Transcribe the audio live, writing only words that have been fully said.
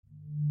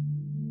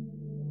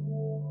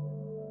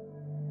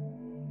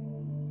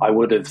I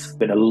would have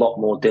been a lot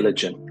more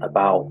diligent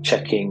about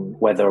checking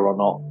whether or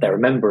not they're a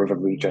member of a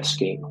redress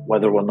scheme,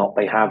 whether or not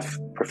they have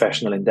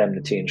professional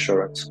indemnity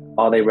insurance.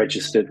 Are they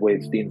registered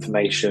with the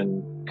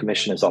Information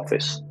Commissioner's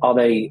Office? Are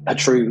they a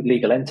true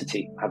legal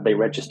entity? Have they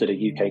registered a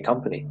UK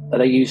company? Are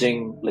they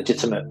using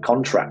legitimate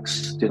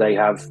contracts? Do they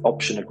have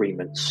option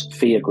agreements,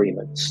 fee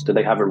agreements? Do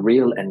they have a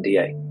real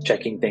NDA?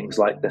 Checking things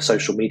like their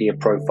social media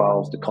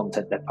profiles, the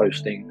content they're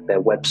posting,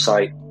 their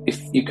website. If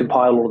you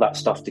compile all that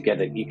stuff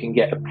together, you can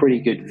get a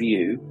pretty good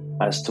view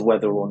as to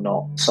whether or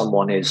not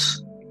someone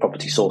is a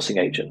property sourcing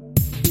agent.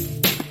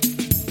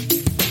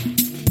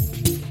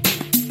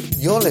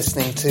 You're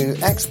listening to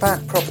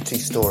Expat Property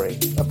Story,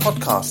 a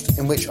podcast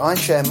in which I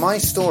share my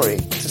story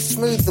to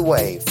smooth the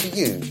way for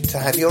you to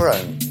have your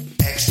own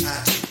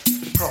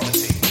Expat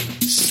Property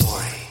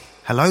Story.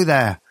 Hello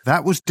there,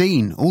 that was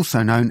Dean,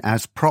 also known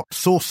as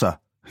PropSourcer,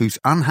 whose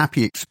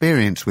unhappy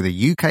experience with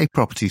a UK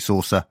property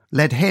sourcer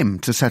led him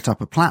to set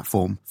up a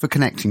platform for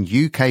connecting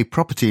UK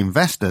property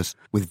investors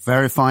with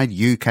verified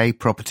UK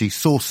property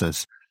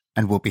sourcers,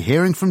 and we'll be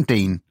hearing from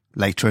Dean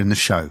later in the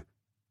show.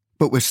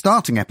 But we're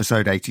starting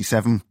episode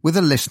 87 with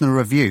a listener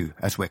review,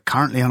 as we're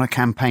currently on a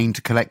campaign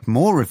to collect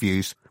more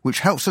reviews, which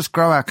helps us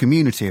grow our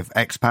community of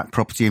expat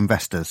property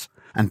investors.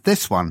 And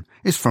this one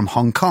is from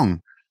Hong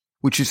Kong,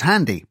 which is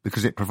handy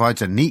because it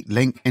provides a neat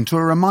link into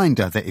a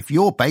reminder that if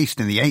you're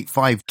based in the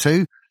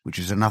 852, which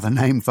is another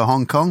name for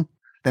Hong Kong,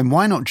 then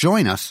why not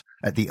join us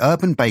at the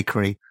Urban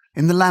Bakery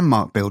in the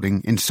Landmark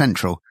Building in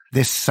Central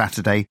this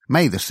Saturday,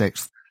 May the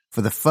 6th,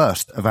 for the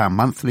first of our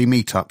monthly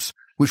meetups,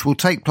 which will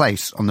take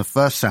place on the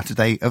first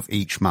Saturday of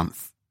each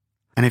month.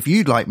 And if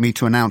you'd like me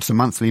to announce a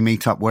monthly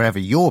meetup wherever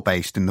you're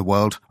based in the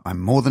world, I'm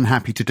more than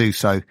happy to do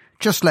so.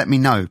 Just let me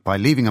know by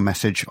leaving a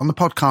message on the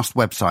podcast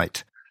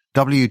website,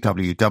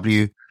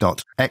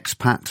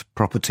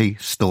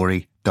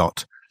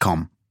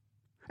 www.expatpropertystory.com.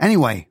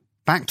 Anyway,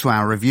 back to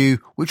our review,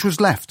 which was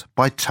left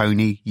by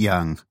Tony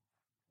Young.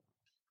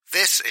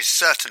 This is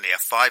certainly a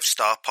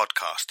 5-star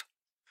podcast.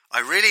 I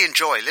really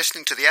enjoy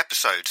listening to the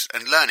episodes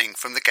and learning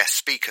from the guest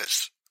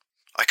speakers.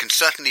 I can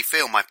certainly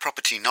feel my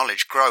property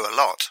knowledge grow a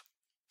lot.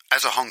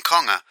 As a Hong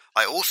Konger,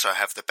 I also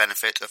have the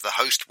benefit of the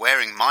host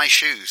wearing my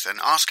shoes and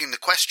asking the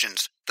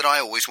questions that I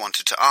always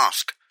wanted to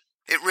ask.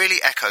 It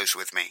really echoes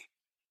with me.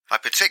 I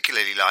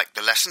particularly like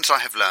the lessons I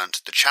have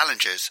learned, the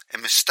challenges and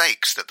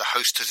mistakes that the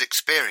host has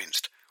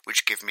experienced,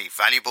 which give me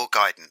valuable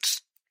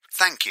guidance.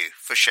 Thank you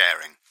for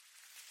sharing.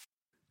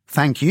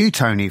 Thank you,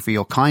 Tony, for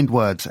your kind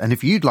words. And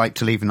if you'd like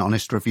to leave an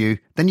honest review,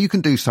 then you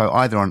can do so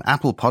either on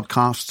Apple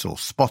Podcasts or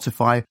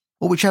Spotify,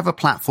 or whichever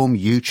platform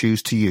you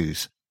choose to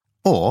use,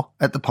 or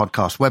at the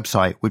podcast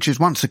website, which is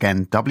once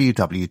again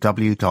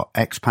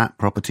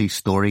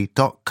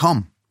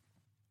www.expatpropertystory.com.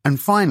 And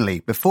finally,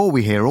 before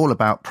we hear all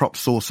about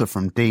PropSourcer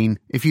from Dean,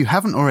 if you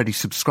haven't already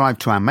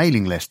subscribed to our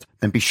mailing list,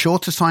 then be sure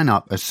to sign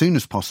up as soon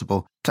as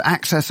possible to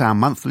access our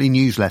monthly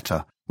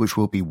newsletter, which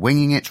will be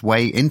winging its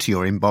way into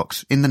your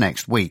inbox in the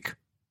next week.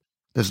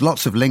 There's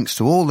lots of links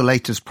to all the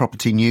latest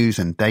property news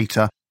and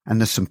data, and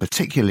there's some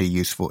particularly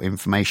useful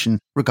information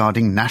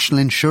regarding national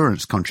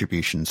insurance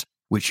contributions,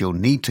 which you'll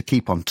need to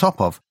keep on top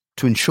of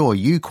to ensure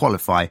you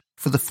qualify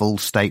for the full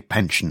state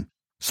pension.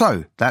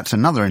 So that's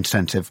another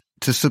incentive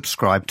to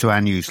subscribe to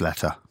our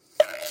newsletter.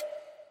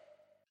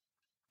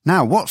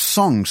 Now, what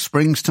song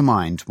springs to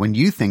mind when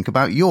you think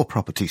about your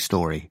property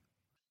story?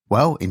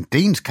 Well, in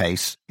Dean's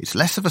case, it's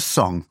less of a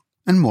song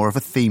and more of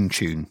a theme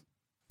tune.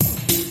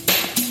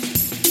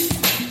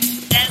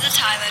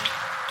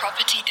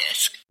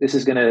 This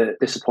is going to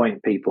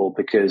disappoint people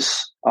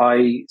because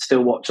I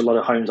still watch a lot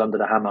of Homes Under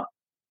the Hammer.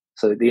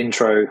 So the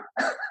intro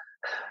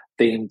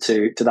theme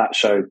to that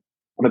show.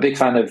 I'm a big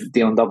fan of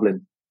Dion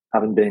Dublin,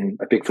 having been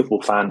a big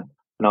football fan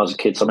when I was a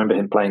kid. So I remember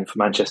him playing for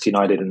Manchester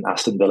United and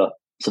Aston Villa.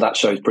 So that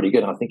show's pretty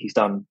good. And I think he's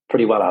done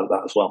pretty well out of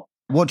that as well.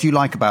 What do you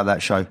like about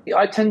that show?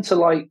 I tend to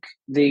like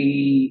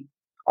the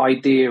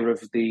idea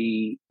of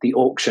the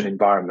auction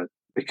environment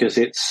because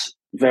it's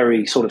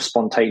very sort of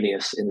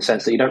spontaneous in the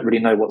sense that you don't really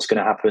know what's going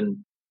to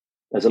happen.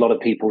 There's a lot of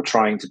people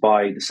trying to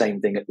buy the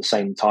same thing at the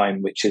same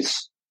time, which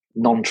is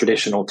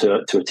non-traditional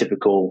to a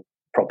typical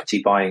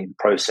property buying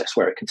process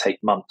where it can take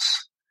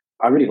months.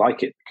 I really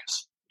like it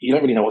because you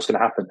don't really know what's going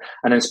to happen.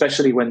 And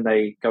especially when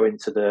they go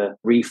into the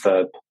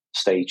refurb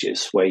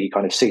stages where you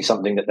kind of see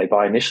something that they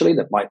buy initially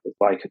that might look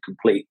like a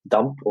complete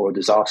dump or a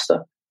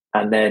disaster.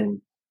 And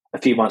then a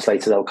few months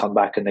later, they'll come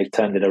back and they've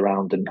turned it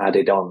around and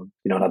added on,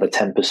 another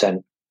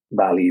 10%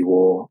 value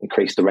or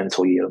increased the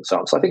rental yield and so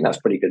on. So I think that's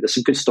pretty good. There's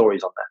some good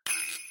stories on there.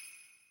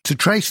 To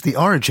trace the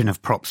origin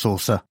of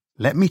PropSourcer,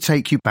 let me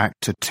take you back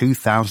to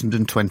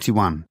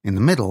 2021, in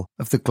the middle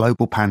of the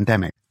global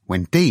pandemic,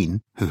 when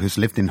Dean, who has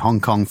lived in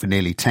Hong Kong for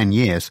nearly 10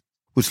 years,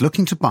 was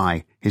looking to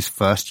buy his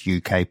first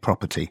UK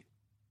property.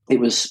 It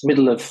was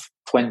middle of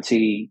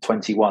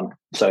 2021,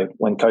 so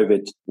when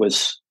COVID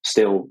was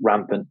still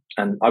rampant,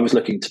 and I was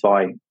looking to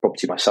buy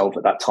property myself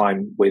at that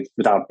time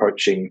without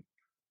approaching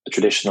a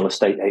traditional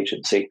estate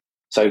agency.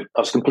 So I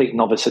was a complete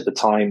novice at the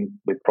time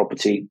with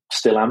property,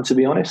 still am to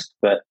be honest,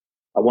 but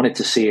I wanted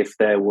to see if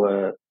there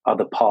were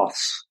other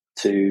paths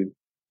to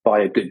buy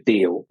a good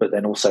deal, but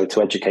then also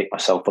to educate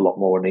myself a lot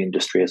more in the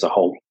industry as a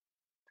whole.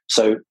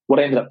 So what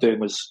I ended up doing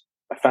was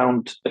I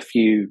found a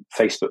few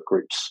Facebook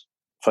groups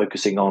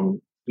focusing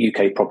on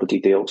UK property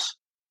deals,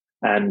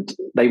 and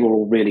they were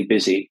all really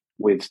busy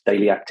with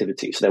daily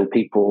activity. So there were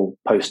people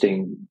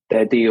posting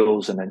their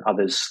deals and then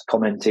others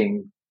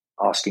commenting,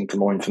 asking for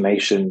more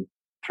information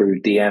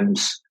through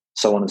DMs,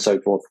 so on and so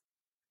forth.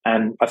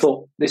 And I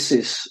thought, this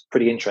is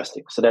pretty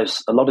interesting. So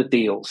there's a lot of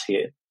deals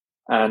here,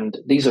 and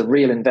these are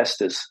real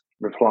investors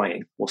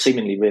replying, or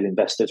seemingly real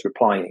investors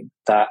replying,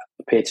 that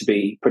appear to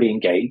be pretty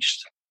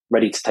engaged,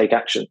 ready to take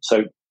action.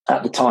 So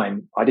at the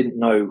time, I didn't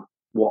know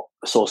what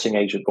a sourcing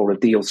agent or a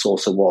deal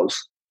sourcer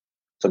was.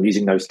 So I'm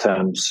using those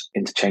terms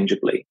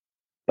interchangeably.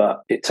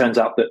 But it turns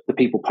out that the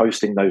people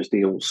posting those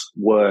deals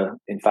were,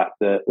 in fact,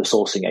 the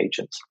sourcing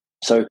agents.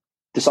 So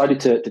decided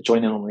to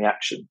join in on the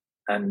action.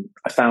 And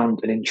I found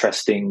an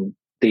interesting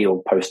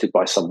deal posted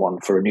by someone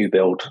for a new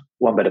build,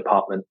 one-bed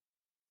apartment.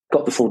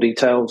 Got the full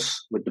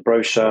details with the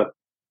brochure,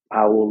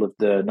 how all of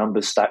the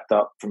numbers stacked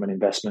up from an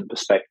investment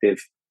perspective,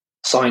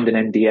 signed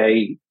an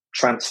NDA,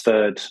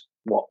 transferred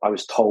what I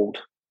was told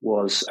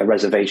was a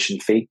reservation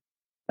fee.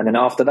 And then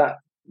after that,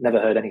 never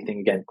heard anything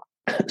again.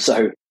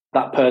 So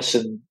that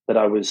person that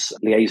I was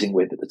liaising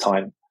with at the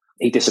time,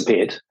 he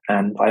disappeared.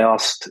 And I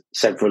asked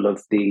several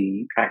of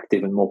the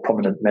active and more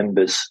prominent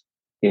members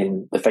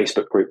in the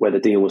Facebook group where the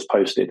deal was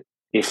posted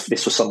if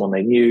this was someone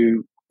they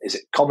knew. Is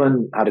it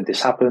common? How did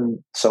this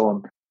happen? So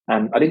on.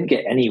 And I didn't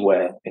get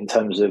anywhere in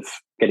terms of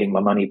getting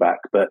my money back,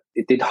 but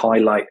it did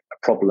highlight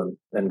a problem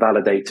and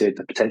validated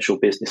a potential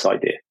business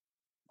idea.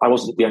 I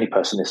wasn't the only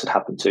person this had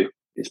happened to.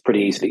 It's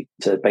pretty easy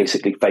to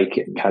basically fake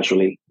it and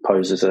casually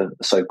pose as a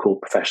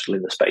so-called professional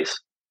in the space.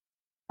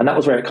 And that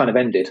was where it kind of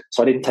ended.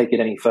 So I didn't take it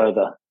any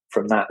further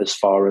from that as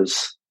far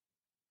as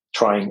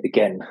trying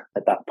again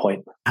at that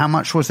point. How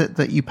much was it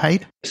that you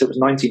paid? So it was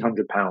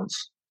 £1,900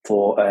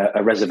 for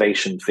a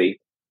reservation fee.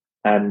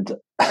 And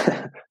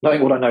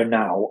knowing what I know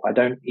now, I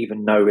don't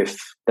even know if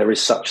there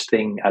is such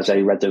thing as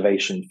a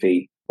reservation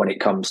fee when it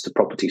comes to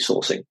property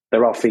sourcing.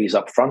 There are fees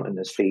up front, and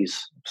there's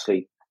fees, obviously,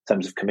 in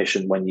terms of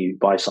commission when you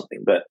buy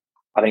something. But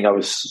I think I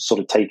was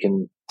sort of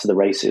taken to the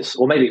races.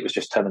 Or maybe it was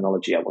just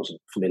terminology I wasn't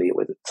familiar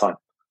with at the time.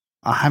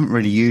 I haven't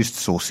really used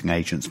sourcing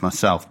agents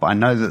myself, but I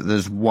know that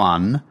there's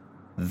one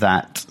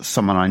that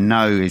someone I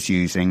know is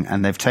using,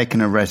 and they've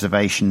taken a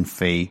reservation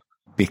fee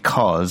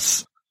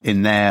because,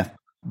 in their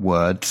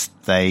words,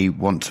 they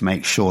want to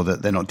make sure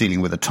that they're not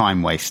dealing with a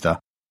time waster.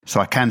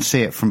 So I can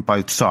see it from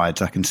both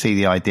sides. I can see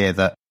the idea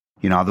that,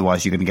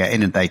 otherwise you're going to get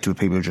inundated with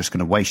people who are just going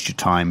to waste your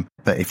time.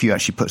 But if you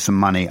actually put some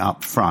money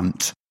up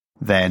front,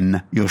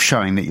 then you're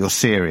showing that you're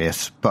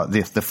serious. But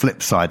the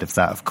flip side of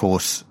that, of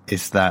course,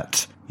 is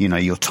that,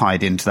 you're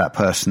tied into that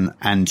person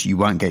and you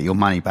won't get your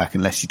money back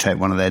unless you take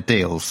one of their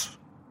deals.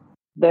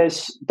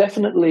 There's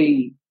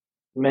definitely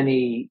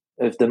many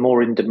of the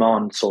more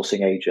in-demand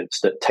sourcing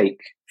agents that take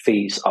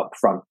fees up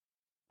front.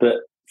 But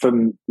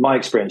from my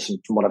experience and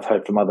from what I've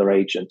heard from other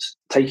agents,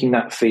 taking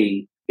that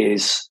fee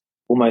is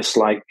almost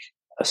like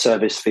a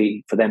service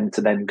fee for them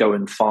to then go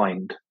and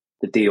find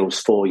the deals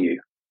for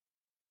you.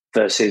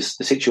 Versus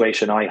the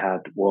situation I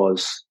had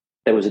was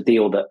there was a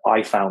deal that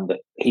I found that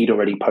he'd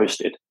already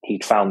posted.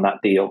 He'd found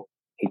that deal.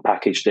 He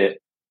packaged it.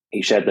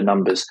 He shared the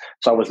numbers.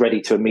 So I was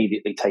ready to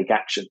immediately take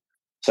action.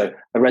 So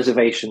a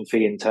reservation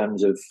fee in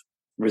terms of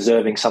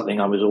reserving something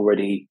I was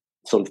already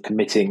sort of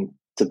committing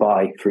to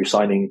buy through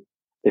signing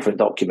different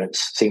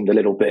documents seemed a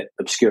little bit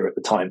obscure at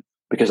the time,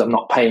 because I'm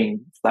not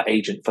paying that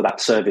agent for that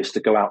service to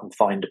go out and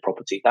find a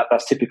property.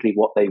 That's typically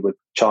what they would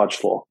charge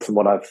for, from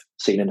what I've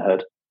seen and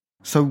heard.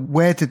 So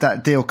where did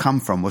that deal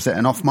come from? Was it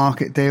an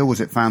off-market deal?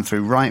 Was it found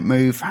through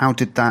Rightmove? How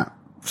did that...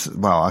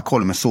 Well, I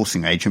call him a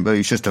sourcing agent, but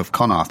he's just a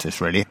con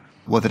artist, really.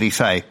 What did he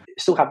say?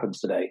 It still happens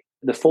today.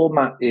 The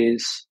format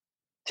is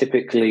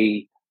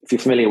typically, if you're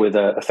familiar with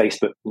a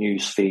Facebook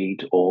news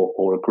feed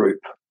or a group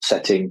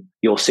setting,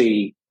 you'll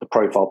see the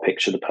profile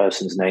picture, the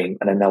person's name,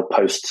 and then they'll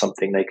post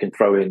something. They can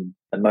throw in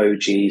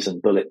emojis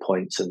and bullet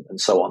points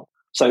and so on.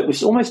 So it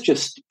was almost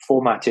just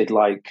formatted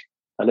like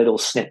a little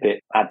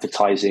snippet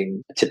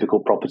advertising a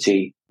typical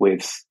property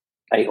with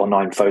 8 or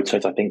 9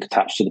 photos, I think,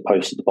 attached to the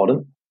post at the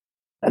bottom.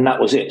 And that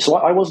was it. So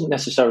I wasn't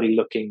necessarily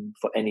looking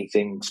for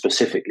anything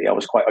specifically. I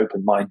was quite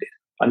open-minded.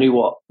 I knew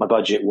what my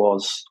budget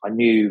was. I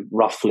knew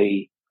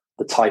roughly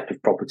the type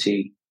of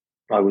property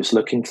I was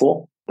looking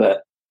for.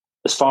 But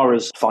as far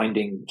as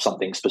finding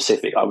something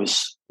specific, I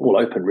was all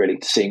open really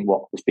to seeing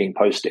what was being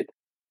posted.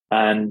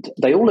 And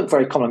they all look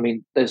very common. I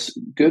mean, there's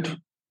good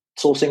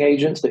sourcing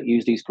agents that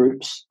use these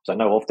groups, so I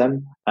know of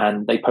them,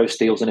 and they post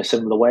deals in a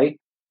similar way.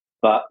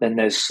 But then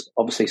there's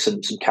obviously some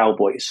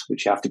cowboys,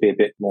 which you have to be a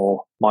bit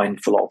more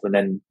mindful of. And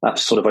then that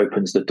sort of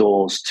opens the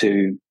doors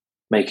to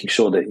making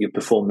sure that you're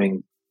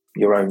performing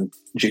your own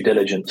due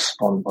diligence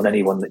on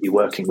anyone that you're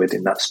working with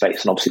in that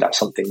space. And obviously that's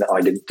something that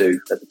I didn't do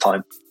at the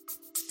time.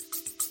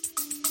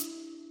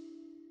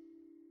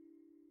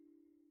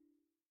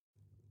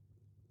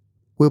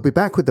 We'll be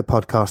back with the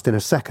podcast in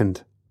a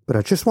second, But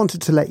I just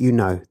wanted to let you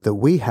know that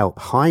we help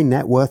high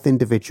net worth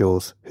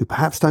individuals who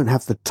perhaps don't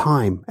have the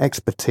time,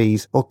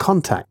 expertise, or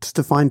contacts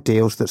to find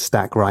deals that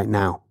stack right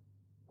now.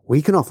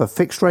 We can offer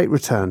fixed rate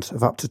returns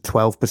of up to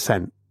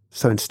 12%.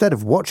 So instead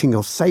of watching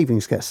your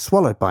savings get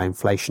swallowed by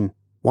inflation,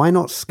 why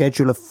not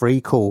schedule a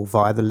free call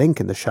via the link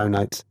in the show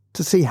notes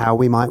to see how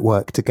we might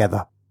work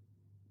together?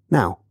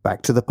 Now,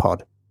 back to the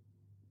pod.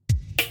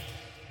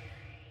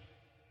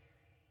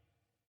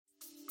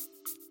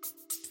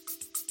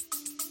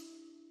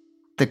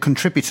 The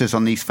contributors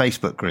on these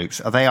Facebook groups,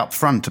 are they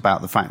upfront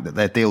about the fact that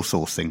they're deal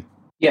sourcing?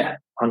 Yeah,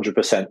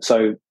 100%.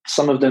 So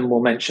some of them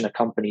will mention a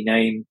company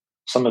name.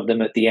 Some of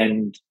them at the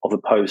end of a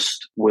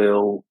post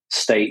will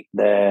state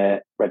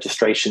their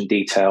registration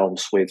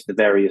details with the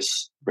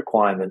various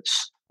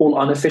requirements, all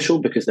unofficial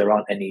because there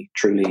aren't any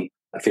truly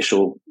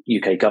official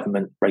UK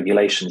government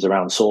regulations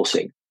around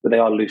sourcing, but they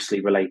are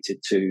loosely related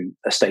to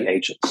estate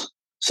agents.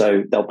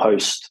 So they'll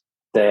post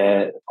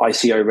their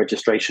ICO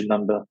registration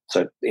number,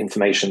 so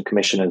Information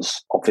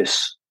Commissioner's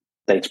Office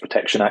Data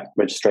Protection Act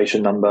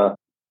registration number.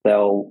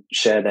 They'll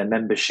share their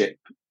membership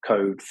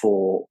code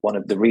for one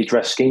of the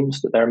redress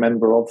schemes that they're a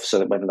member of, so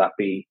that whether that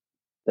be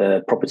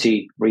the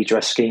Property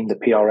Redress Scheme, the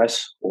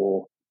PRS,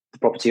 or the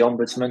Property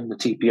Ombudsman, the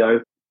TPO.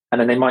 And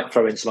then they might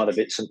throw in some other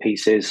bits and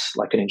pieces,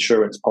 like an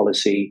insurance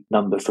policy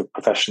number for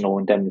professional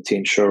indemnity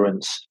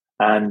insurance.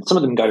 And some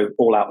of them go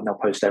all out and they'll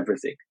post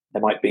everything.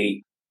 There might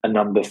be a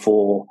number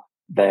for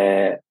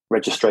their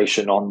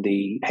registration on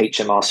the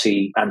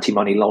HMRC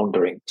anti-money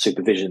laundering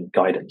supervision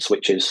guidance,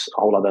 which is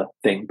a whole other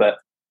thing. But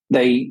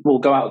they will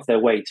go out of their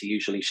way to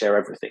usually share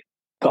everything.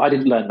 But I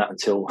didn't learn that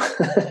until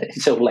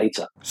until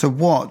later. So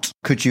what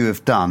could you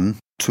have done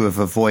to have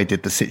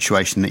avoided the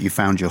situation that you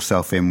found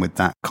yourself in with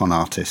that con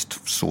artist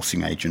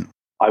sourcing agent?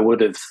 I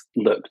would have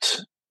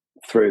looked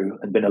through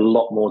and been a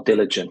lot more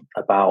diligent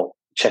about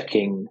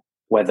checking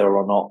whether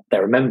or not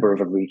they're a member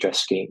of a redress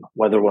scheme,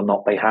 whether or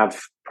not they have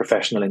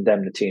professional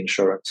indemnity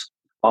insurance.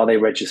 Are they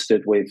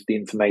registered with the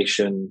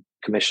Information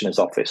Commissioner's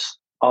Office?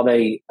 Are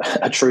they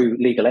a true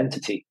legal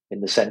entity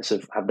in the sense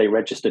of, have they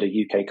registered a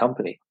UK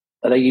company?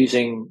 Are they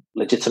using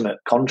legitimate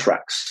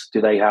contracts?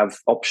 Do they have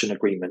option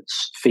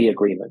agreements, fee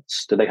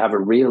agreements? Do they have a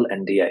real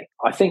NDA?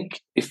 I think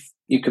if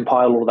you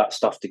compile all that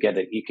stuff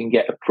together, you can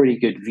get a pretty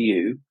good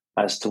view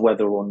as to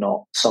whether or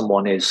not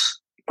someone is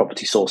a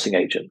property sourcing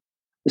agent.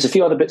 There's a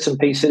few other bits and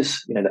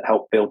pieces, that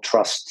help build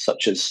trust,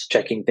 such as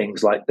checking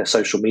things like their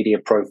social media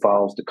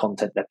profiles, the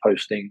content they're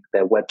posting,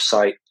 their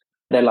website.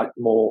 They're like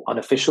more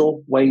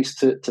unofficial ways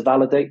to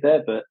validate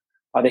there. But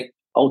I think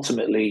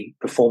ultimately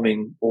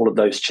performing all of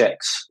those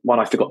checks, one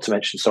I forgot to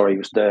mention,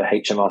 was the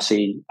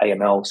HMRC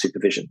AML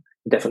supervision.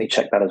 Definitely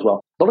check that as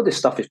well. A lot of this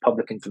stuff is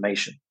public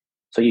information.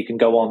 So you can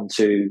go on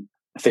to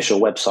official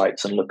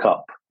websites and look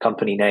up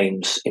company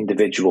names,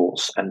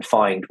 individuals, and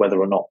find whether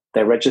or not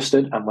they're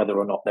registered and whether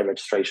or not their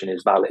registration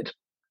is valid.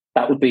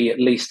 That would be at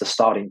least a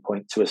starting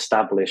point to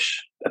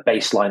establish a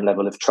baseline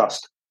level of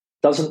trust.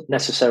 Doesn't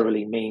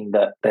necessarily mean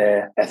that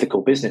they're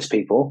ethical business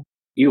people.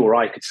 You or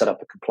I could set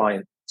up a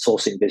compliant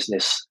sourcing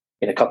business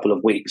in a couple of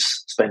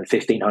weeks, spend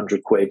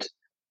 1,500 quid,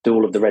 do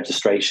all of the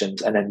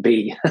registrations, and then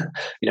be,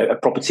 a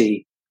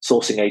property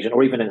sourcing agent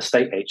or even an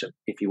estate agent,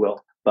 if you will.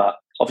 But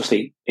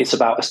obviously, it's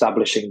about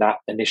establishing that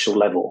initial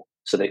level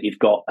so that you've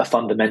got a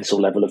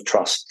fundamental level of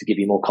trust to give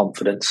you more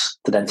confidence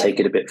to then take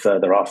it a bit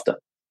further after.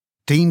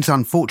 Dean's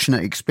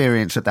unfortunate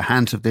experience at the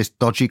hands of this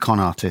dodgy con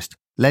artist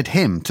led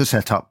him to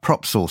set up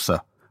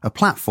PropSourcer, a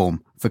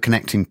platform for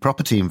connecting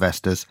property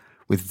investors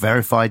with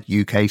verified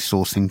UK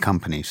sourcing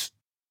companies.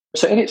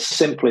 So in its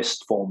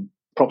simplest form,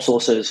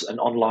 PropSourcer is an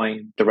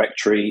online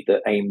directory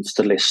that aims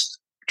to list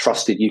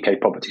trusted UK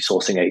property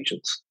sourcing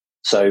agents,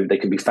 so they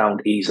can be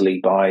found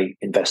easily by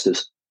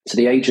investors. So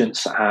the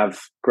agents have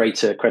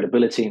greater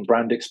credibility and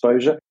brand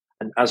exposure,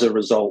 and as a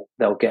result,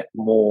 they'll get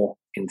more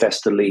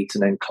investor leads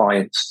and then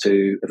clients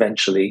to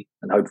eventually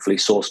and hopefully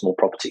source more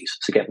properties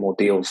to get more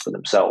deals for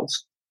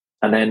themselves.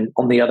 And then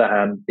on the other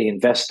hand, the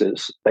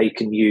investors, they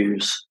can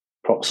use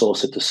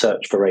PropSourcer to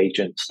search for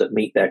agents that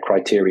meet their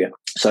criteria.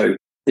 So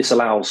this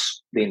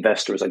allows the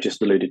investor, as I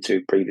just alluded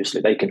to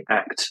previously, they can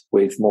act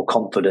with more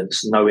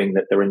confidence, knowing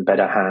that they're in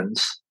better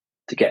hands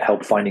to get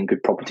help finding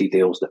good property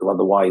deals that are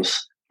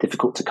otherwise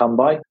difficult to come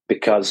by,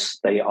 because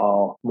they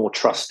are more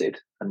trusted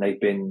and they've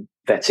been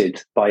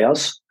vetted by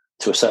us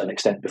to a certain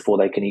extent before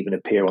they can even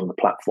appear on the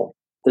platform.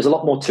 There's a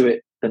lot more to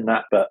it than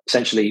that, but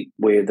essentially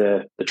we're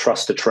the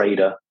trusted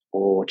trader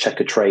or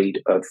checker trade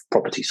of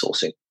property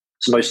sourcing.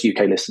 So most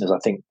UK listeners, I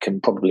think,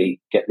 can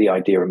probably get the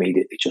idea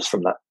immediately just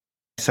from that.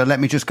 So let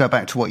me just go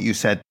back to what you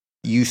said.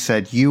 You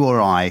said you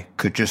or I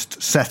could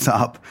just set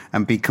up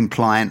and be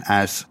compliant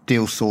as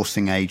deal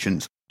sourcing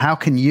agents. How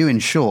can you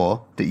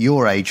ensure that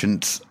your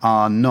agents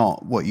are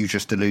not what you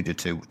just alluded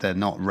to? They're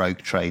not rogue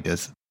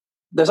traders.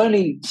 There's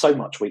only so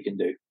much we can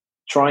do.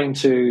 Trying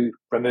to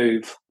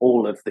remove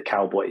all of the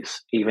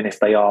cowboys, even if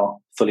they are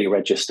fully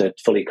registered,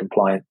 fully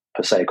compliant,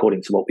 per se,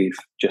 according to what we've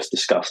just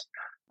discussed,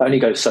 only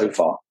goes so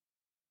far.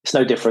 it's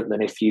no different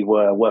than if you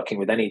were working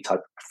with any type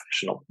of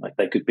professional. Like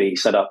they could be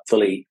set up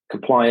fully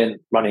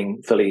compliant,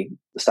 running fully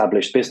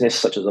established business,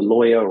 such as a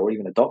lawyer or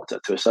even a doctor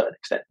to a certain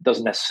extent. It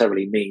doesn't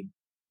necessarily mean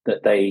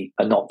that they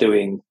are not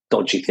doing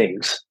dodgy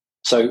things.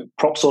 So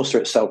PropSourcer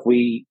itself,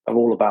 we are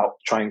all about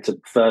trying to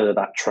further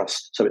that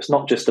trust. So it's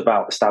not just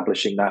about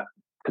establishing that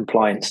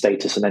compliant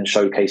status and then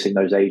showcasing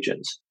those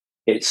agents.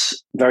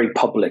 It's very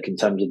public in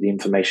terms of the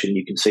information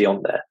you can see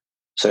on there.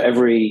 So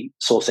every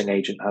sourcing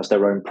agent has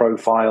their own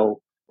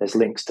profile. There's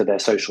links to their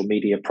social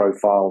media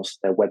profiles,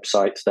 their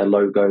websites, their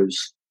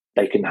logos.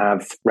 They can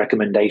have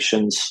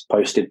recommendations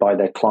posted by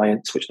their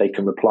clients, which they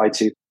can reply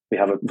to. We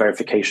have a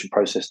verification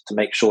process to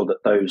make sure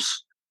that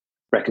those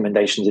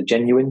recommendations are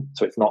genuine.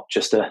 So it's not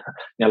just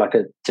like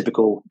a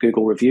typical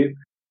Google review.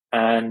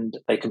 And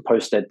they can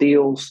post their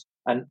deals.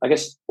 And I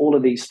guess all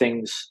of these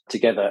things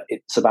together,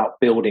 it's about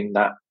building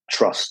that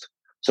trust.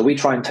 So we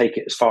try and take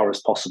it as far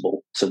as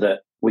possible so that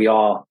we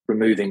are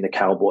removing the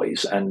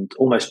cowboys and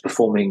almost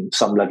performing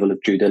some level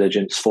of due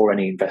diligence for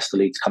any investor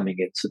leads coming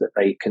in so that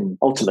they can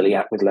ultimately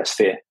act with less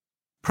fear.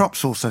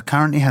 PropSourcer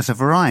currently has a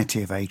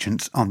variety of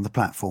agents on the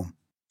platform.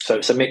 So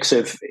it's a mix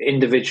of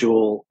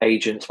individual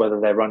agents, whether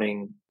they're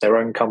running their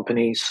own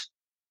companies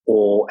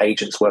or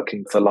agents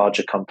working for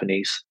larger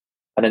companies.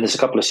 And then there's a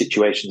couple of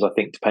situations, I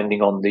think,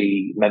 depending on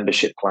the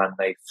membership plan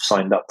they've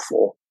signed up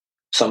for.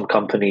 Some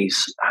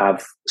companies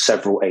have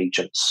several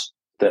agents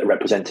that are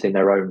represented in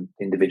their own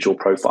individual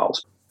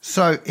profiles.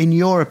 So in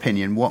your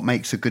opinion, what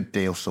makes a good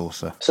deal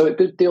sourcer? So a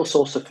good deal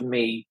sourcer for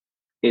me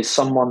is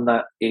someone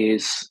that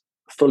is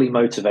fully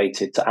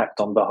motivated to act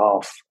on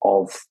behalf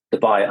of the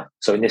buyer.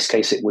 So in this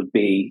case, it would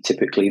be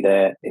typically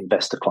their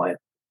investor client.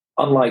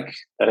 Unlike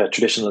a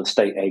traditional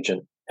estate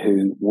agent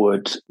who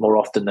would more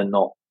often than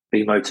not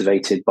be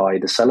motivated by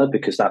the seller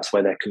because that's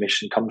where their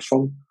commission comes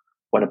from.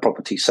 When a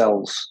property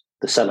sells,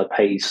 the seller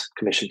pays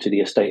commission to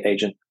the estate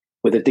agent.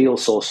 With a deal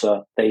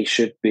sourcer, they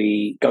should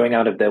be going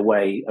out of their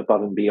way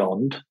above and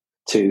beyond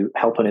to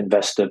help an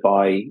investor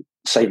by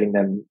saving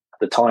them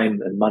the time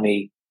and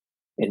money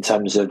in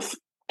terms of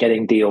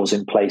getting deals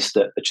in place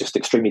that are just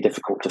extremely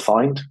difficult to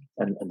find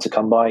and to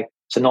come by.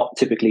 So not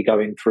typically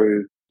going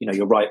through,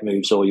 your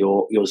Rightmoves or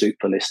your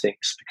Zoopla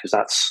listings, because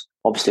that's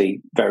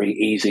obviously very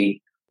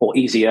easy or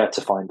easier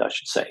to find, I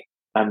should say.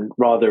 And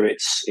rather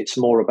it's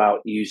more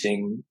about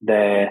using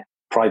their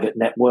private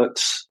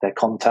networks, their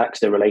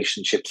contacts, their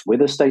relationships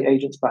with estate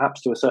agents,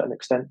 perhaps to a certain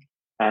extent,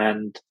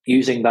 and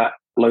using that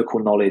local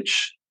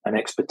knowledge and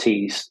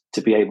expertise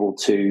to be able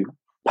to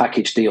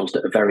package deals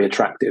that are very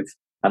attractive.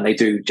 And they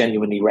do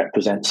genuinely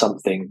represent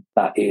something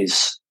that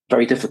is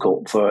very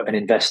difficult for an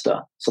investor,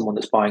 someone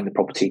that's buying the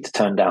property, to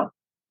turn down.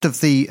 Of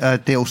the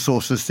deal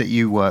sourcers that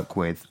you work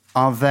with,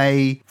 are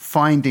they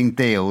finding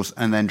deals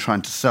and then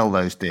trying to sell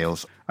those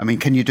deals? I mean,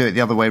 can you do it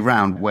the other way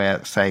around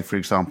where, say, for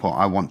example,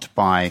 I want to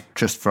buy,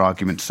 just for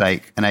argument's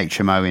sake, an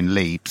HMO in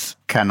Leeds?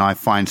 Can I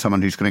find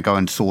someone who's going to go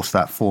and source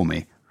that for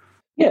me?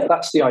 Yeah,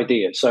 that's the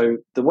idea. So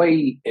the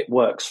way it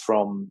works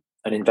from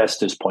an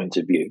investor's point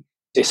of view,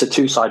 it's a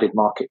two-sided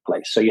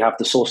marketplace. So you have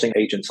the sourcing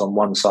agents on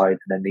one side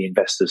and then the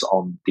investors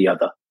on the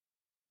other.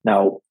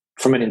 Now,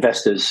 from an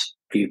investor's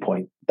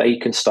viewpoint, they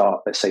can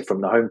start, let's say,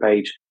 from the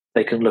homepage.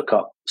 They can look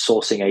up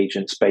sourcing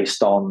agents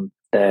based on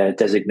their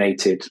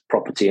designated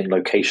property and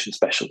location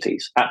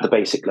specialties at the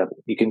basic level.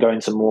 You can go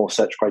into more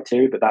search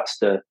criteria, but that's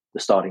the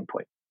starting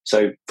point.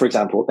 So, for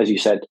example, as you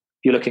said, if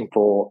you're looking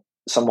for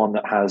someone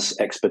that has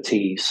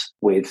expertise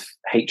with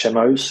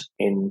HMOs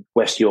in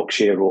West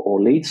Yorkshire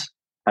or Leeds,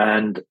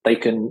 and they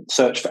can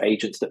search for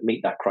agents that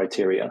meet that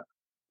criteria,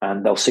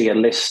 and they'll see a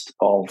list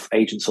of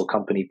agents or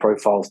company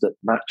profiles that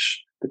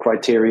match the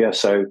criteria.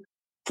 So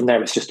from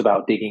there, it's just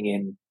about digging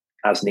in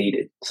as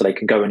needed. So they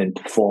can go in and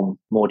perform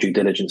more due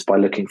diligence by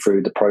looking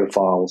through the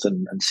profiles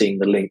and seeing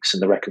the links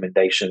and the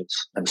recommendations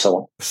and so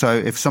on. So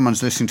if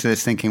someone's listening to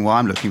this thinking, well,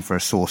 I'm looking for a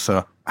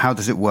sourcer, how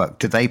does it work?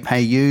 Do they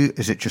pay you?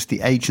 Is it just the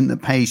agent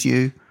that pays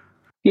you?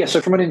 Yeah, so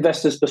from an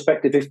investor's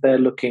perspective, if they're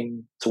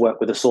looking to work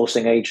with a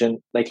sourcing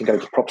agent, they can go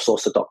to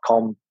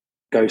PropSourcer.com,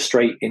 go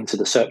straight into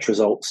the search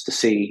results to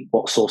see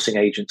what sourcing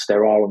agents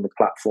there are on the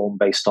platform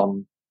based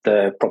on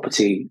the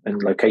property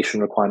and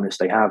location requirements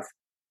they have,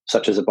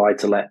 such as a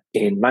buy-to-let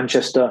in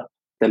Manchester.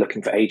 They're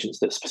looking for agents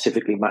that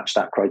specifically match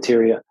that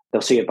criteria.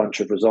 They'll see a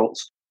bunch of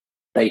results.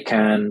 They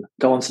can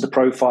go onto the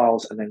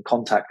profiles and then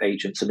contact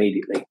agents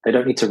immediately. They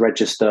don't need to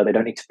register. They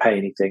don't need to pay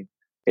anything.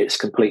 It's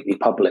completely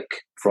public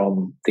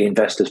from the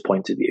investor's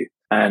point of view.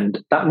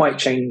 And that might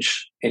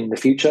change in the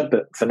future,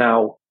 but for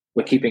now,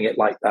 we're keeping it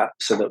like that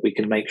so that we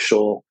can make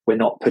sure we're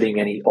not putting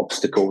any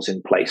obstacles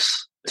in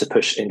place to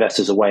push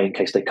investors away in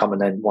case they come and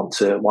then want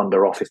to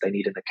wander off if they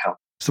need an account.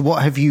 So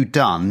what have you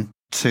done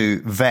to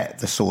vet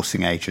the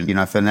sourcing agent?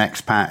 If an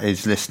expat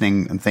is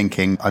listening and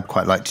thinking, I'd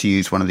quite like to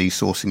use one of these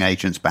sourcing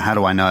agents, but how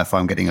do I know if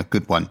I'm getting a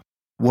good one?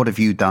 What have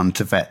you done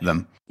to vet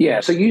them? Yeah,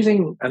 so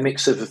using a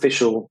mix of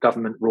official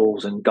government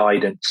rules and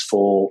guidance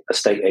for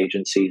estate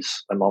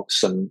agencies amongst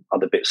some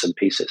other bits and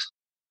pieces.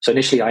 So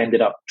initially, I ended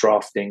up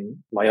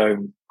drafting my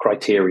own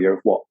criteria of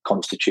what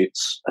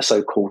constitutes a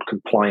so-called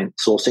compliant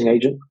sourcing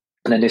agent.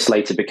 And then this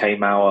later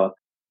became our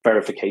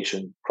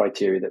verification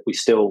criteria that we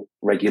still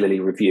regularly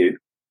review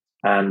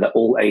and that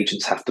all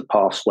agents have to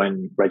pass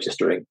when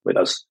registering with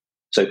us.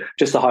 So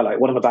just to highlight,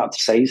 what I'm about to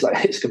say is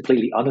it's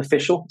completely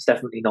unofficial. It's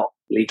definitely not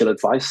legal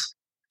advice.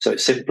 So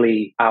it's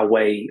simply our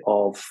way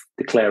of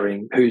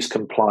declaring who's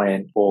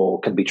compliant or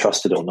can be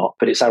trusted or not.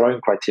 But it's our own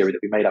criteria that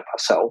we made up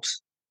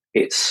ourselves.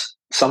 It's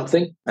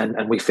something,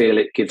 and we feel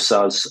it gives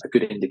us a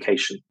good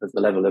indication of the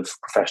level of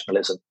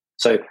professionalism.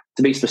 So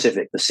to be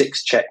specific, the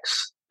 6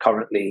 checks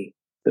currently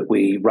that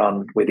we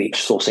run with each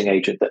sourcing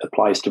agent that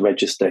applies to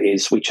register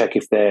is we check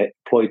if they're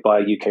employed by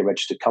a UK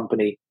registered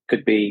company,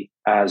 could be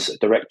as a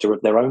director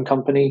of their own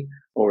company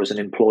or as an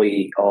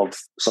employee of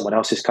someone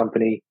else's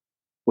company.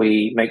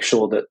 We make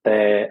sure that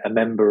they're a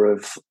member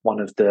of one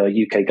of the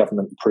UK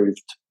government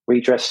approved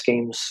redress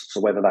schemes. So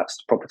whether that's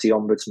the Property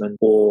Ombudsman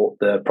or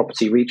the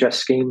Property Redress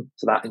Scheme.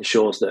 So that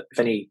ensures that if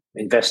any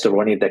investor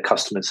or any of their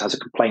customers has a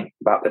complaint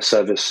about their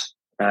service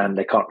and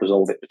they can't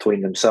resolve it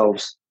between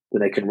themselves,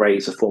 then they can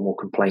raise a formal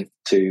complaint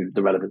to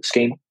the relevant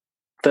scheme.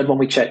 Third one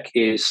we check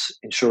is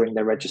ensuring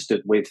they're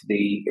registered with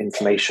the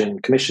Information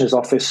Commissioner's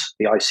Office,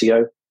 the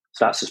ICO.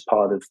 So that's as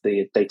part of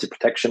the Data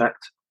Protection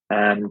Act.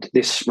 And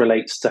this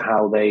relates to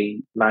how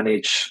they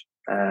manage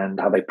and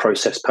how they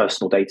process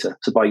personal data.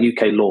 So by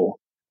UK law,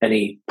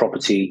 any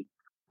property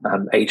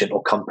agent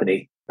or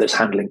company that's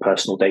handling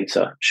personal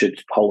data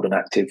should hold an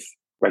active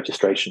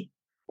registration.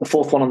 The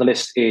fourth one on the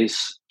list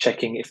is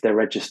checking if they're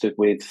registered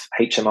with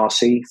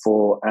HMRC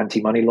for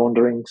anti-money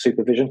laundering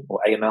supervision or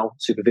AML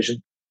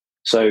supervision.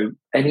 So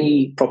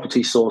any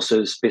property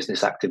sourcer's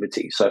business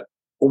activity, so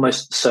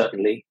almost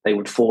certainly they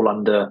would fall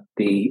under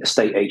the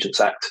Estate Agents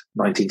Act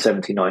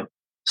 1979.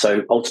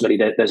 So ultimately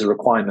there's a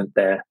requirement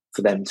there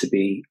for them to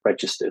be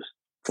registered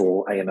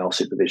for AML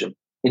supervision.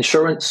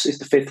 Insurance is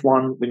the fifth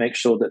one. We make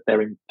sure that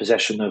they're in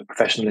possession of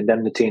professional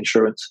indemnity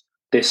insurance.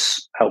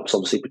 This helps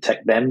obviously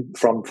protect them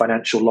from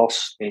financial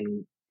loss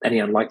in any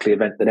unlikely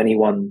event that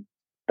anyone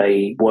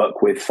they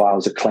work with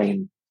files a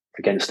claim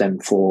against them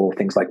for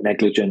things like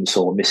negligence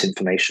or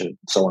misinformation,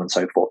 so on and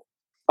so forth.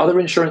 Other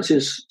insurance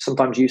is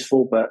sometimes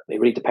useful, but it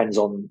really depends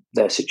on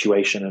their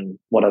situation and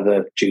what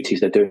other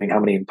duties they're doing, how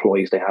many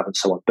employees they have, and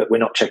so on. But we're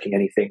not checking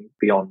anything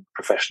beyond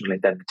professional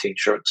indemnity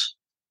insurance.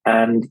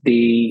 And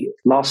the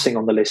last thing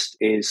on the list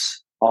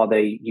is, are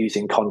they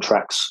using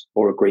contracts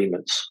or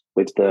agreements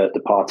with the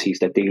parties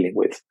they're dealing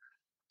with?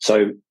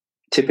 So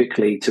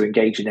typically, to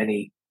engage in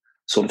any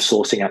sort of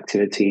sourcing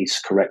activities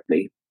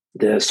correctly,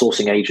 the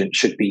sourcing agent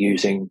should be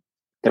using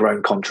their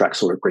own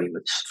contracts or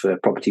agreements for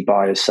property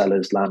buyers,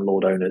 sellers,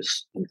 landlord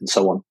owners, and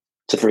so on.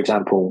 So, for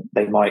example,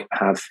 they might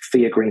have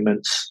fee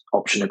agreements,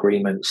 option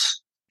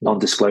agreements,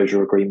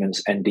 non-disclosure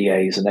agreements,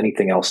 NDAs, and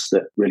anything else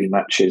that really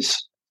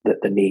matches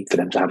the need for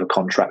them to have a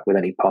contract with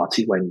any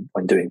party when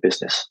doing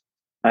business.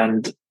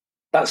 And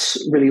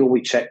that's really all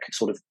we check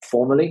sort of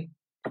formally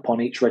upon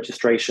each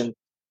registration.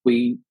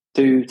 We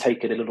do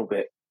take it a little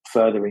bit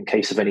further in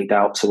case of any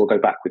doubt. So we'll go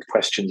back with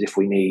questions if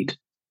we need.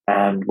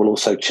 And we'll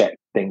also check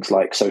things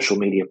like social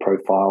media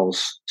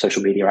profiles,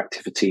 social media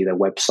activity, their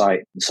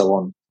website, and so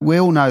on. We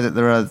all know that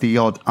there are the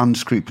odd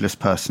unscrupulous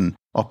person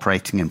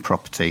operating in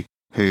property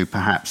who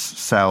perhaps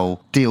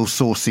sell deal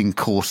sourcing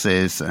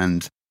courses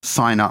and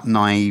sign up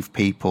naive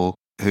people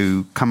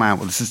who come out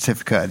with a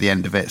certificate at the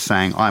end of it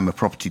saying, I'm a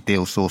property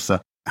deal sourcer.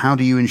 How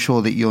do you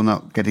ensure that you're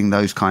not getting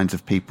those kinds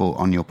of people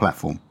on your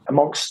platform?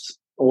 Amongst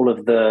all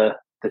of the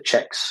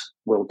checks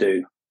we'll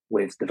do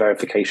with the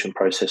verification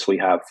process we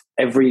have,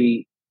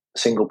 every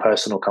single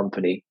person or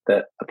company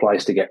that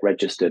applies to get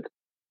registered,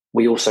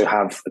 we also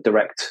have a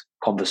direct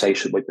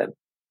conversation with them,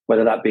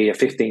 whether that be a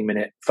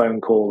 15-minute phone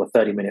call, a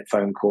 30-minute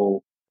phone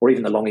call, or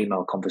even a long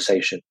email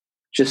conversation,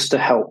 just to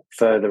help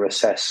further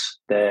assess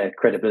their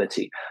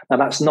credibility. Now,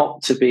 that's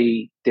not to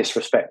be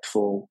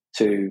disrespectful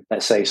to,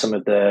 let's say, some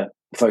of the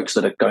folks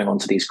that are going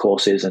onto these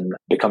courses and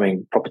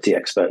becoming property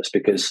experts,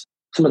 because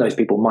some of those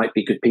people might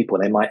be good people,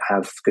 they might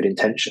have good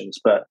intentions,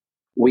 but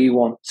we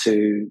want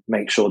to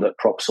make sure that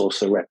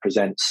PropSourcer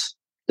represents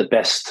the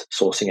best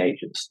sourcing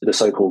agents, the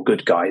so-called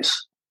good guys.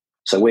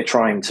 So we're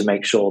trying to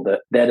make sure that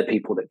they're the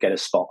people that get a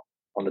spot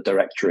on the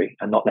directory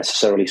and not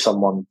necessarily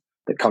someone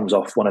that comes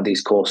off one of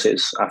these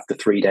courses after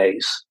 3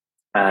 days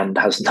and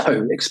has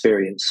no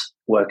experience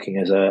working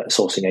as a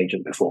sourcing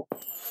agent before.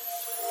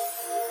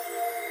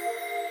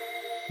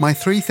 My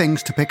 3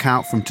 things to pick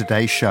out from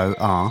today's show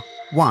are: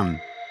 1.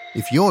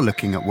 If you're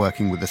looking at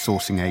working with a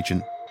sourcing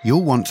agent,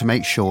 you'll want to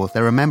make sure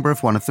they're a member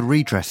of one of the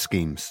redress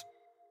schemes,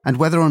 and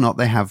whether or not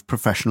they have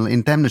professional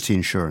indemnity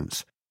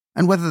insurance,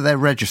 and whether they're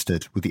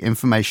registered with the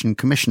Information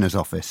Commissioner's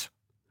Office.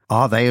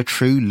 Are they a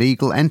true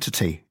legal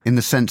entity in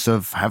the sense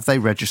of, have they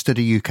registered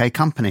a UK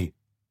company?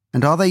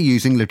 And are they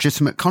using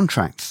legitimate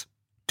contracts?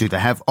 Do they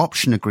have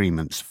option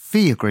agreements,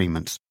 fee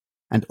agreements,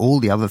 and all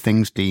the other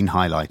things Dean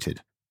highlighted?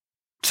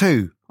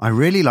 2. I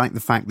really like the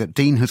fact that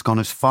Dean has gone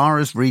as far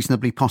as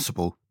reasonably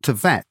possible to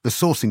vet the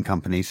sourcing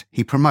companies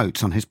he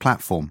promotes on his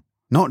platform,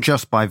 not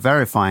just by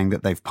verifying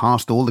that they've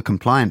passed all the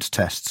compliance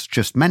tests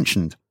just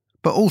mentioned,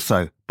 but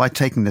also by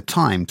taking the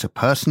time to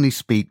personally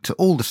speak to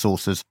all the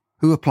sourcers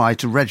who applied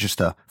to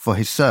register for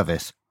his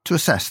service to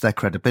assess their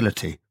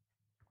credibility.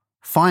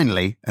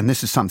 Finally, and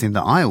this is something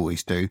that I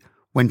always do,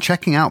 when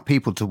checking out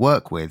people to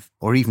work with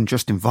or even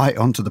just invite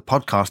onto the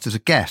podcast as a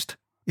guest,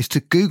 is to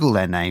Google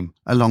their name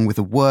along with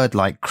a word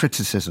like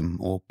criticism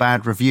or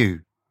bad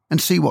review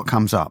and see what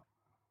comes up.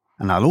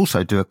 And I'll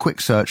also do a quick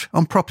search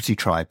on property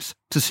tribes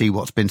to see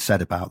what's been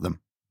said about them.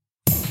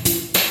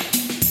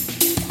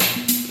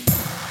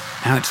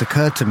 Now, it's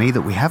occurred to me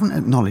that we haven't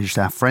acknowledged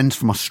our friends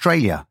from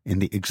Australia in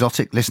the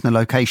exotic listener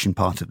location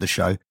part of the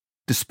show,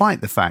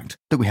 despite the fact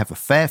that we have a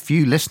fair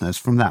few listeners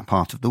from that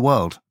part of the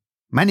world.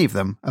 Many of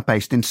them are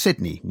based in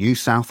Sydney, New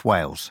South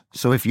Wales,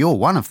 so if you're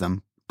one of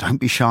them, don't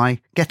be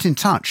shy, get in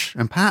touch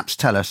and perhaps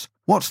tell us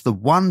what's the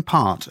one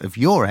part of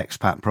your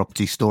expat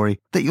property story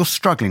that you're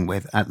struggling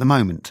with at the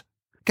moment.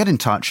 Get in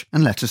touch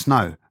and let us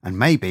know, and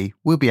maybe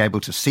we'll be able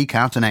to seek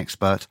out an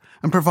expert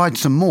and provide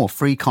some more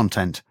free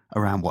content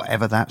around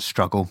whatever that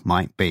struggle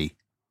might be.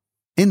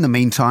 In the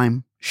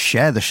meantime,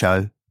 share the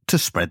show to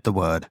spread the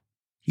word.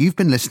 You've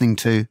been listening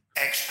to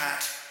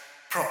Expat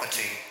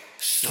Property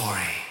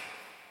Story.